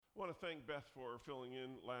I want to thank Beth for filling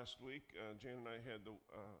in last week. Jan and I had the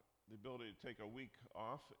ability to take a week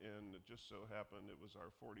off, and it just so happened it was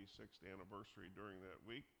our 46th anniversary during that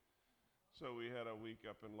week. So we had a week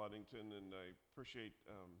up in Ludington, and I appreciate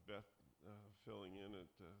Beth filling in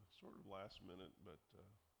at sort of last minute, but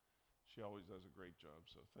she always does a great job,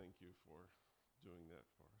 so thank you for doing that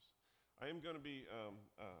for us. I am going to be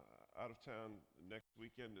out of town next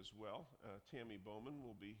weekend as well. Tammy Bowman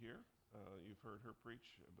will be here. You've heard her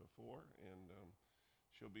preach before, and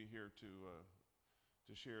she'll be here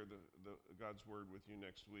to share the God's Word with you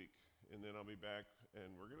next week. And then I'll be back,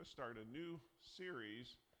 and we're going to start a new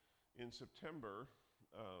series in September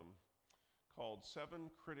called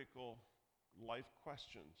 7 Critical Life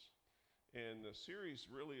Questions. And the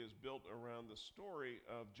series really is built around the story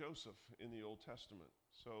of Joseph in the Old Testament.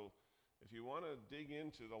 So if you want to dig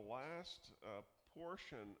into the last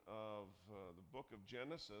portion of the book of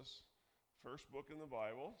Genesis, first book in the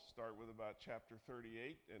Bible, start with about chapter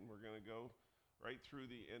 38, and we're going to go right through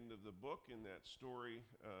the end of the book in that story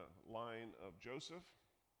line of Joseph.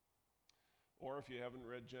 Or if you haven't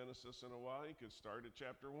read Genesis in a while, you could start at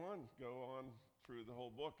chapter 1, go on through the whole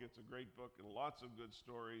book. It's a great book and lots of good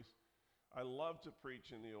stories. I love to preach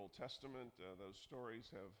in the Old Testament. Those stories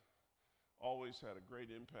have always had a great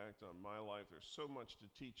impact on my life. There's so much to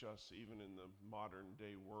teach us even in the modern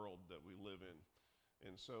day world that we live in.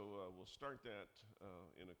 And so we'll start that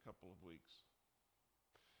in a couple of weeks.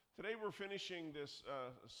 Today we're finishing this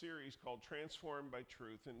series called Transformed by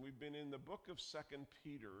Truth, and we've been in the book of 2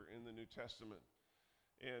 Peter in the New Testament.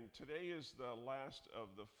 And today is the last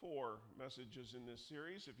of the 4 messages in this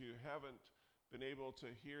series. If you haven't been able to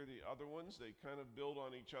hear the other ones, they kind of build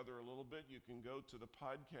on each other a little bit. You can go to the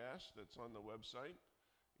podcast that's on the website,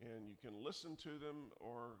 and you can listen to them,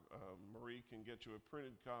 or Marie can get you a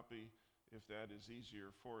printed copy if that is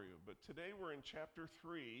easier for you. But today we're in chapter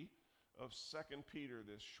 3 of 2 Peter,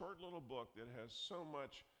 this short little book that has so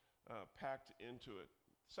much packed into it.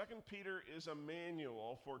 2 Peter is a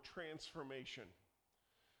manual for transformation.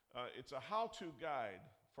 It's a how-to guide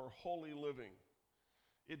for holy living.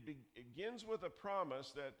 It begins with a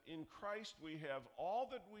promise that in Christ we have all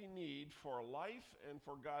that we need for life and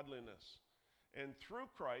for godliness. And through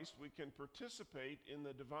Christ, we can participate in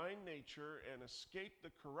the divine nature and escape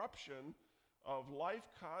the corruption of life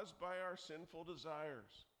caused by our sinful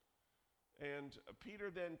desires. And Peter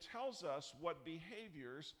then tells us what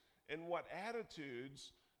behaviors and what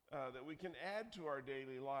attitudes that we can add to our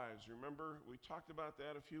daily lives. Remember, we talked about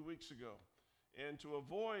that a few weeks ago. And to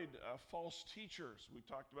avoid false teachers, we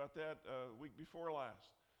talked about that week before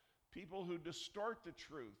last. People who distort the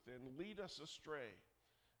truth and lead us astray.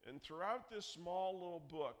 And throughout this small little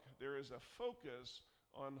book, there is a focus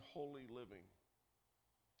on holy living.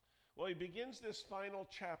 Well, he begins this final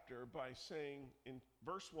chapter by saying in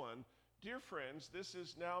verse 1, "Dear friends, this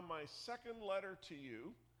is now my second letter to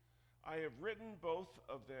you. I have written both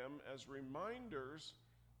of them as reminders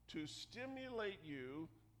to stimulate you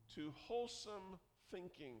to wholesome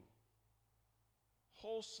thinking."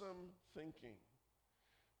 Wholesome thinking.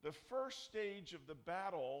 The first stage of the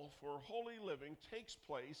battle for holy living takes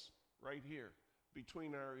place right here,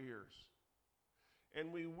 between our ears.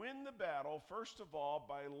 And we win the battle, first of all,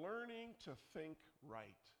 by learning to think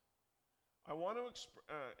right. I want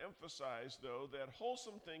to emphasize, though, that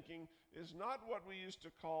wholesome thinking is not what we used to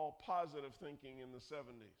call positive thinking in the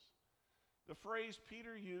 70s. The phrase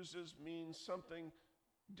Peter uses means something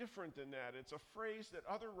different than that. It's a phrase that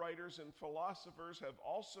other writers and philosophers have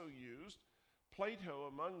also used, Plato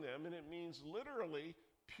among them, and it means literally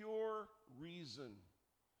pure reason.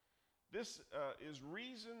 This is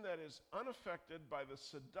reason that is unaffected by the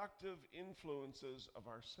seductive influences of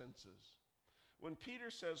our senses. When Peter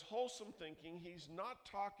says wholesome thinking, he's not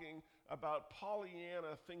talking about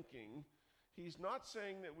Pollyanna thinking. He's not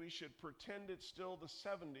saying that we should pretend it's still the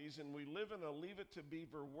 70s and we live in a Leave It to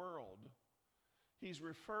Beaver world. He's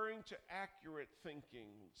referring to accurate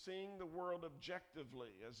thinking, seeing the world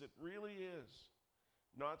objectively as it really is,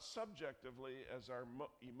 not subjectively as our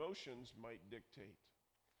emotions might dictate.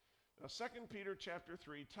 Now, 2 Peter chapter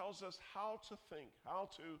 3 tells us how to think, how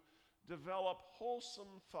to develop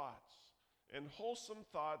wholesome thoughts. And wholesome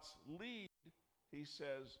thoughts lead, he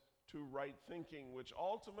says, to right thinking, which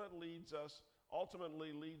ultimately leads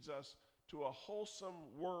us to a wholesome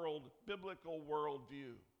biblical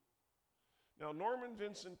worldview. Now, Norman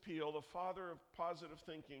Vincent Peale, the father of positive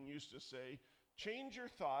thinking, used to say, "Change your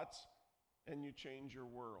thoughts and you change your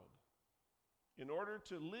world." In order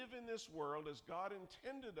to live in this world as God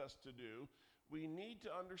intended us to do, we need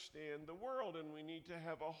to understand the world, and we need to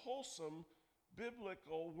have a wholesome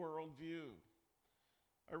biblical worldview.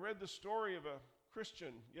 I read the story of a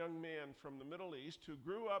Christian young man from the Middle East who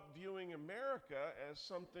grew up viewing America as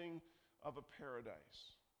something of a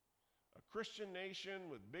paradise. A Christian nation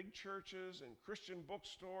with big churches and Christian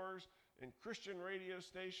bookstores and Christian radio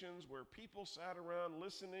stations where people sat around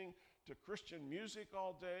listening to Christian music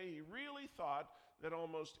all day. He really thought that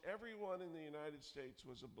almost everyone in the United States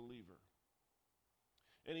was a believer.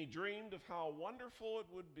 And he dreamed of how wonderful it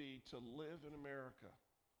would be to live in America.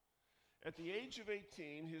 At the age of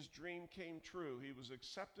 18, his dream came true. He was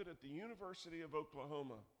accepted at the University of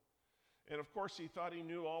Oklahoma. And of course, he thought he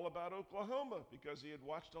knew all about Oklahoma because he had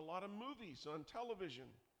watched a lot of movies on television.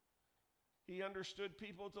 He understood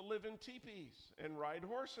people to live in teepees and ride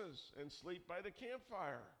horses and sleep by the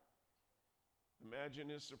campfire. Imagine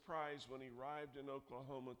his surprise when he arrived in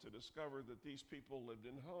Oklahoma to discover that these people lived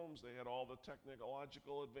in homes. They had all the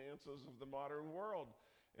technological advances of the modern world.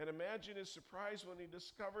 And imagine his surprise when he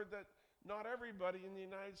discovered that not everybody in the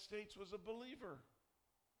United States was a believer.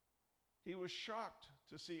 He was shocked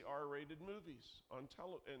to see R-rated movies and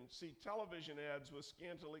see television ads with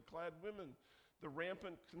scantily clad women. The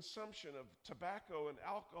rampant consumption of tobacco and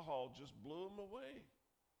alcohol just blew him away.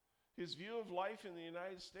 His view of life in the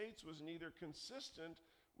United States was neither consistent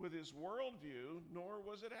with his worldview, nor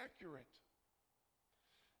was it accurate.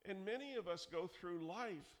 And many of us go through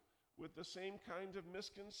life with the same kind of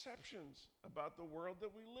misconceptions about the world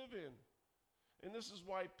that we live in. And this is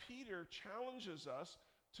why Peter challenges us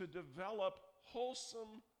to develop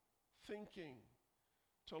wholesome thinking,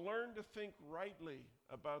 to learn to think rightly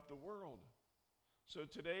about the world. So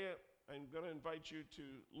today I'm going to invite you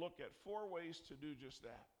to look at 4 ways to do just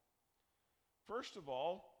that. First of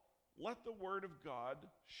all, let the Word of God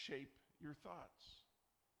shape your thoughts.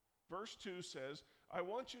 Verse 2 says, I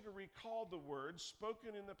want you to recall the words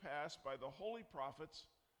spoken in the past by the holy prophets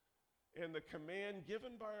and the command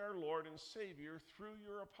given by our Lord and Savior through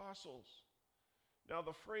your apostles. Now,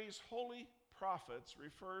 the phrase holy prophets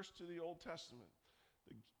refers to the Old Testament.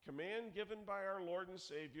 The command given by our Lord and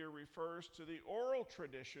Savior refers to the oral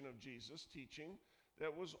tradition of Jesus' teaching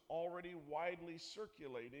that was already widely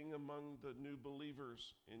circulating among the new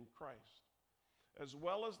believers in Christ, as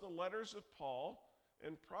well as the letters of Paul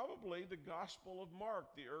and probably the Gospel of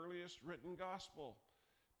Mark, the earliest written gospel.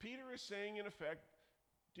 Peter is saying, in effect,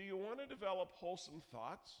 do you want to develop wholesome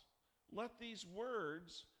thoughts? Let these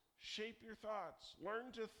words shape your thoughts.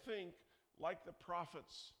 Learn to think like the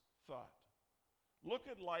prophets thought. Look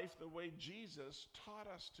at life the way Jesus taught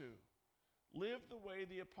us to. Live the way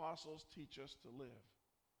the apostles teach us to live.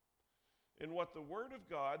 And what the Word of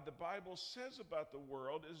God, the Bible, says about the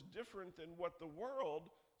world is different than what the world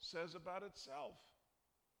says about itself.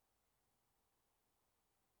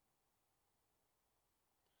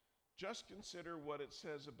 Just consider what it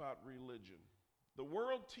says about religion. The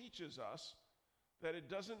world teaches us that it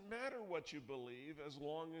doesn't matter what you believe as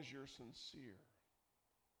long as you're sincere.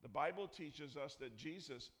 The Bible teaches us that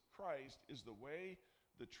Jesus Christ is the way,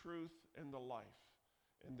 the truth, and the life,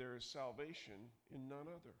 and there is salvation in none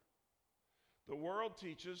other. The world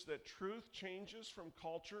teaches that truth changes from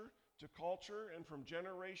culture to culture and from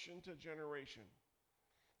generation to generation.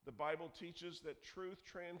 The Bible teaches that truth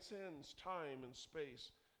transcends time and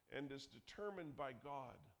space and is determined by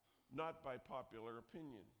God, not by popular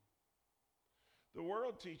opinion. The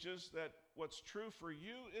world teaches that what's true for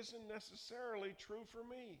you isn't necessarily true for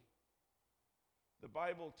me. The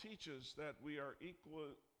Bible teaches that we are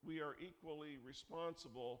equally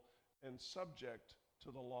responsible and subject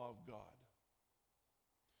to the law of God.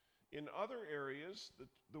 In other areas,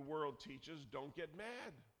 the world teaches don't get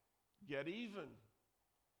mad, get even.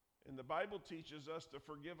 And the Bible teaches us to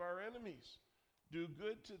forgive our enemies, do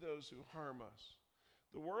good to those who harm us.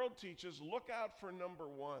 The world teaches look out for number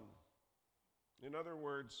one. In other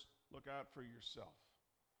words, look out for yourself.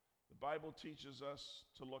 The Bible teaches us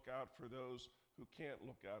to look out for those who can't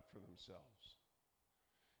look out for themselves.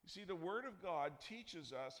 You see, the Word of God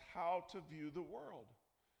teaches us how to view the world,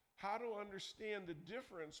 how to understand the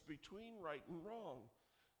difference between right and wrong,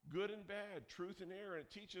 good and bad, truth and error. It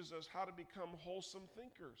teaches us how to become wholesome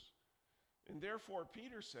thinkers. And therefore,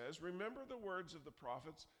 Peter says, remember the words of the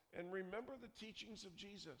prophets and remember the teachings of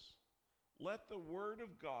Jesus. Let the Word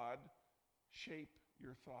of God shape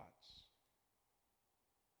your thoughts.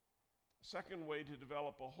 A second way to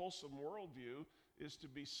develop a wholesome worldview is to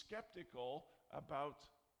be skeptical about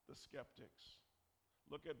the skeptics.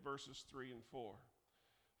 Look at verses 3 and 4.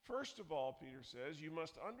 First of all, Peter says, you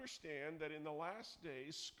must understand that in the last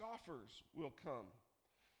days scoffers will come,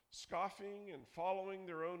 scoffing and following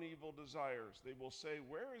their own evil desires. They will say,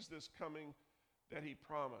 where is this coming that he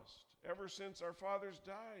promised? Ever since our fathers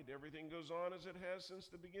died, everything goes on as it has since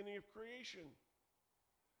the beginning of creation.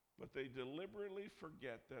 But they deliberately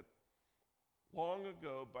forget that long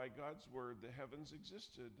ago, by God's word, the heavens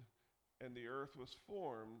existed and the earth was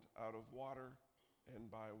formed out of water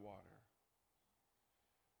and by water.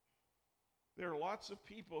 There are lots of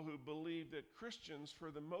people who believe that Christians,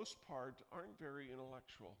 for the most part, aren't very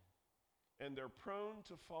intellectual, and they're prone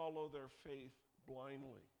to follow their faith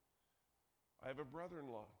blindly. I have a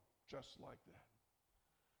brother-in-law just like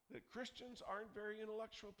that. That Christians aren't very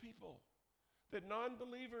intellectual people. That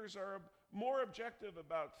non-believers are more objective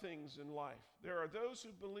about things in life. There are those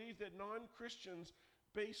who believe that non-Christians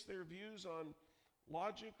base their views on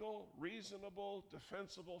logical, reasonable,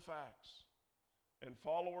 defensible facts. And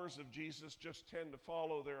followers of Jesus just tend to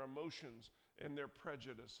follow their emotions and their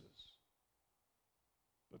prejudices.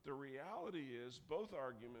 But the reality is both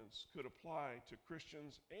arguments could apply to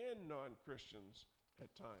Christians and non-Christians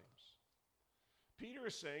at times. Peter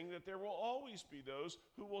is saying that there will always be those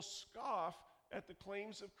who will scoff at the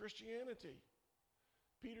claims of Christianity.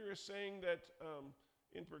 Peter is saying that,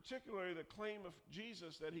 in particular, the claim of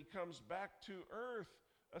Jesus that he comes back to earth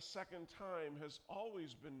a second time has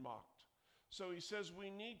always been mocked. So he says we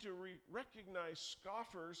need to recognize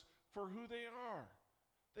scoffers for who they are.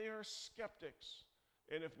 They are skeptics.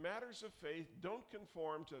 And if matters of faith don't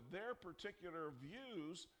conform to their particular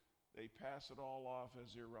views, they pass it all off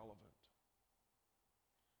as irrelevant.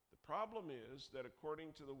 The problem is that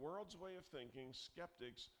according to the world's way of thinking,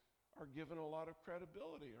 skeptics are given a lot of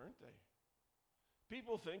credibility, aren't they?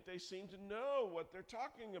 People think they seem to know what they're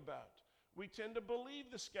talking about. We tend to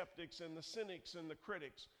believe the skeptics and the cynics and the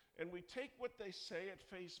critics, and we take what they say at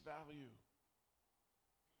face value.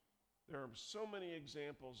 There are so many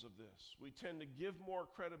examples of this. We tend to give more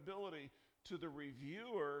credibility to the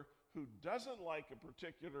reviewer who doesn't like a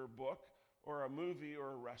particular book or a movie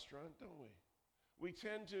or a restaurant, don't we? We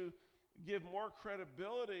tend to give more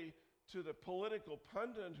credibility to the political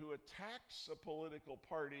pundit who attacks a political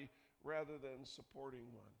party rather than supporting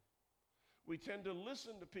one. We tend to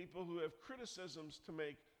listen to people who have criticisms to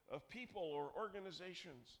make of people or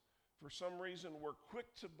organizations. For some reason, we're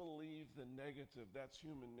quick to believe the negative. That's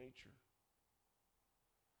human nature.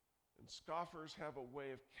 And scoffers have a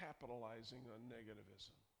way of capitalizing on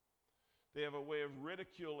negativism. They have a way of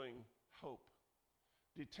ridiculing hope,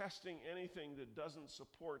 detesting anything that doesn't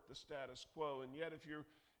support the status quo. And yet, if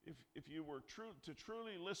you were to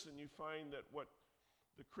truly listen, you find that what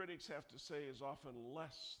the critics have to say is often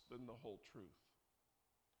less than the whole truth.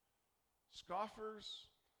 Scoffers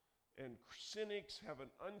and cynics have an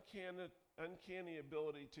uncanny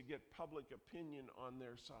ability to get public opinion on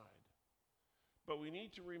their side. But we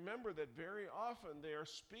need to remember that very often they are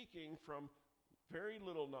speaking from very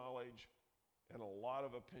little knowledge and a lot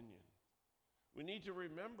of opinion. We need to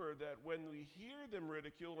remember that when we hear them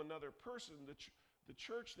ridicule another person, the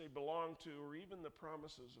church they belong to, or even the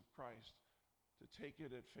promises of Christ, to take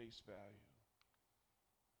it at face value.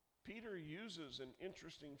 Peter uses an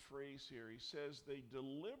interesting phrase here. He says they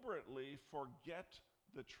deliberately forget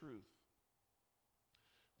the truth.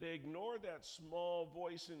 They ignore that small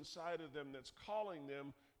voice inside of them that's calling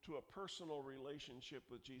them to a personal relationship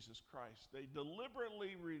with Jesus Christ. They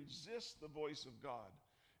deliberately resist the voice of God,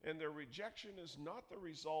 and their rejection is not the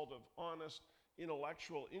result of honest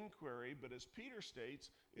intellectual inquiry, but as Peter states,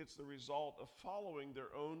 it's the result of following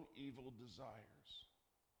their own evil desires.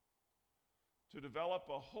 To develop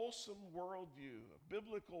a wholesome worldview, a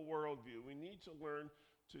biblical worldview, we need to learn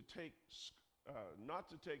to not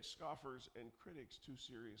to take scoffers and critics too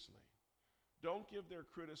seriously. Don't give their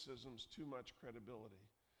criticisms too much credibility,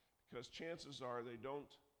 because chances are they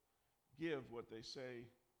don't give what they say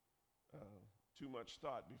too much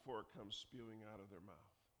thought before it comes spewing out of their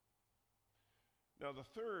mouth. Now, the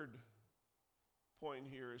third point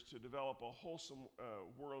here is to develop a wholesome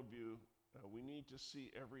worldview. We need to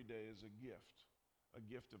see every day as a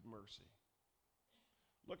gift of mercy.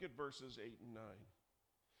 Look at verses 8 and 9.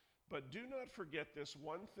 But do not forget this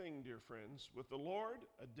one thing, dear friends. With the Lord,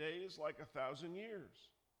 a day is like 1,000 years,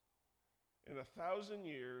 and 1,000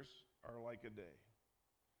 years are like a day.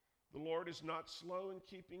 The Lord is not slow in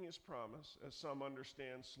keeping his promise, as some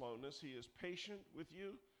understand slowness. He is patient with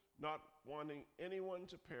you, not wanting anyone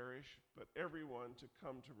to perish, but everyone to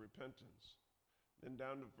come to repentance. Then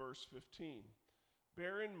down to verse 15.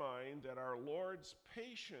 Bear in mind that our Lord's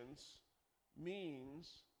patience means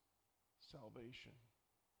salvation.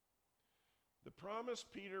 The promise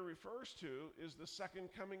Peter refers to is the second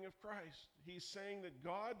coming of Christ. He's saying that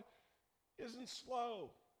God isn't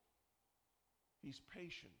slow. He's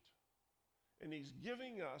patient. And he's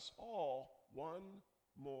giving us all one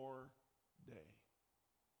more day.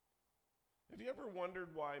 Have you ever wondered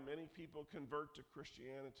why many people convert to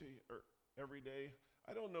Christianity every day?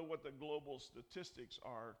 I don't know what the global statistics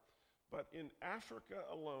are, but in Africa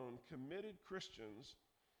alone, committed Christians,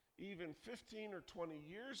 even 15 or 20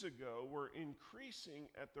 years ago, were increasing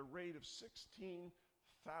at the rate of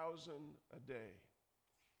 16,000 a day.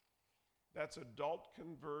 That's adult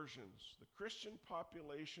conversions. The Christian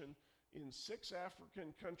population in 6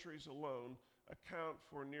 African countries alone account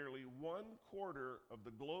for nearly 1/4 of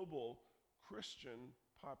the global Christian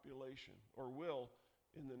population, or will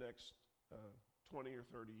in the next 20 or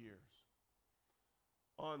 30 years.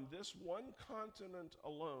 On this one continent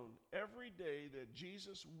alone, every day that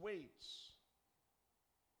Jesus waits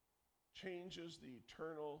changes the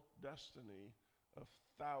eternal destiny of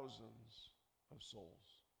thousands of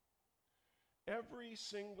souls. Every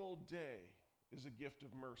single day is a gift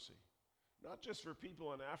of mercy, not just for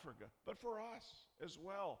people in Africa, but for us as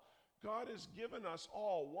well. God has given us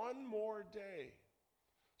all one more day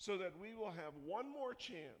so that we will have one more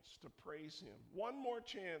chance to praise him, one more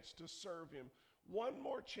chance to serve him, one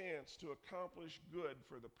more chance to accomplish good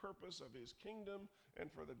for the purpose of his kingdom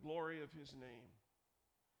and for the glory of his name.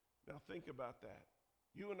 Now think about that.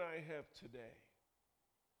 You and I have today.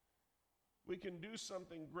 We can do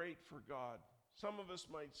something great for God. Some of us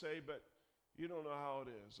might say, but you don't know how it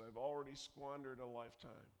is. I've already squandered a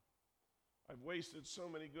lifetime. I've wasted so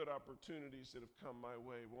many good opportunities that have come my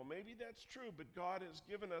way. Well, maybe that's true, but God has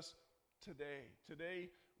given us today.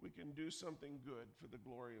 Today, we can do something good for the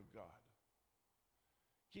glory of God.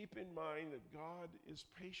 Keep in mind that God is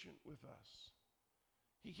patient with us.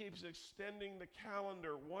 He keeps extending the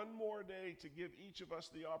calendar one more day to give each of us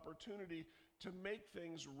the opportunity to make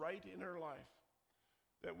things right in our life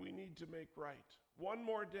that we need to make right. One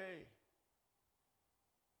more day.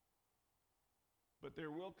 But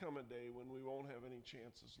there will come a day when we won't have any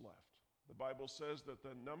chances left. The Bible says that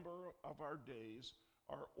the number of our days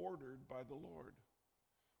are ordered by the Lord.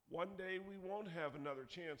 One day we won't have another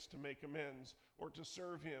chance to make amends or to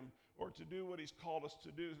serve him or to do what he's called us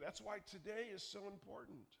to do. That's why today is so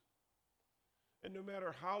important. And no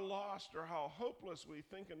matter how lost or how hopeless we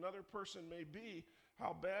think another person may be,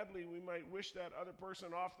 how badly we might wish that other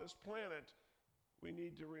person off this planet, we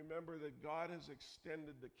need to remember that God has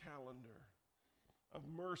extended the calendar of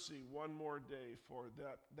mercy one more day for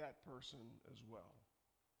that person as well.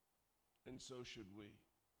 And so should we.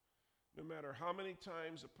 No matter how many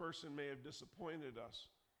times a person may have disappointed us,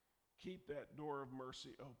 keep that door of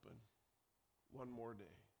mercy open one more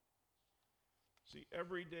day. See,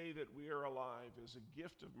 every day that we are alive is a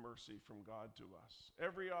gift of mercy from God to us.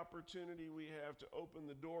 Every opportunity we have to open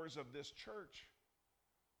the doors of this church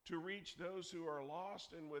to reach those who are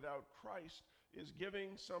lost and without Christ is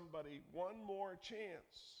giving somebody one more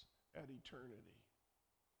chance at eternity.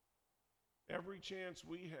 Every chance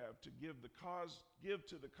we have to give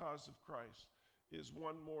to the cause of Christ is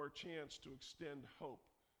one more chance to extend hope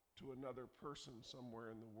to another person somewhere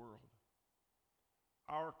in the world.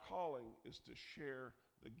 Our calling is to share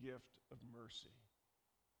the gift of mercy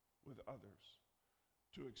with others,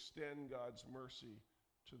 to extend God's mercy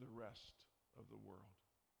to the rest of the world.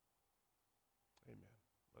 Amen.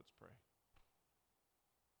 Let's pray.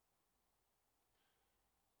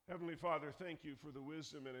 Heavenly Father, thank you for the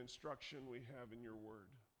wisdom and instruction we have in your word.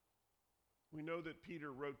 We know that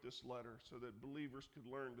Peter wrote this letter so that believers could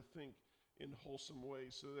learn to think in wholesome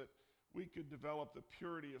ways, so that we could develop the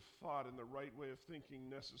purity of thought and the right way of thinking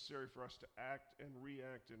necessary for us to act and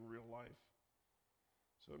react in real life.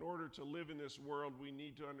 So in order to live in this world, we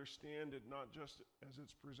need to understand it not just as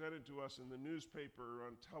it's presented to us in the newspaper or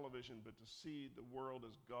on television, but to see the world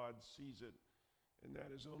as God sees it, and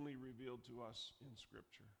that is only revealed to us in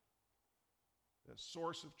Scripture. The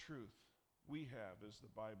source of truth we have is the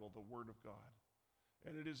Bible, the Word of God.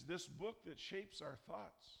 And it is this book that shapes our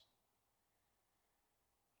thoughts.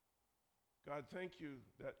 God, thank you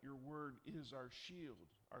that your word is our shield,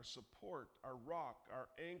 our support, our rock, our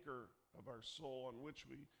anchor of our soul on which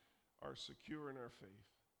we are secure in our faith.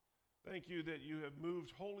 Thank you that you have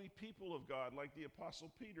moved holy people of God like the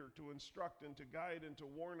Apostle Peter to instruct and to guide and to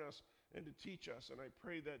warn us and to teach us. And I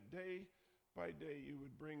pray that day by day you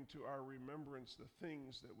would bring to our remembrance the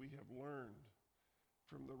things that we have learned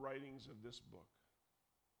from the writings of this book,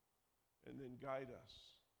 and then guide us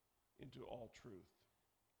into all truth.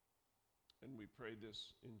 And we pray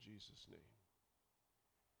this in Jesus' name.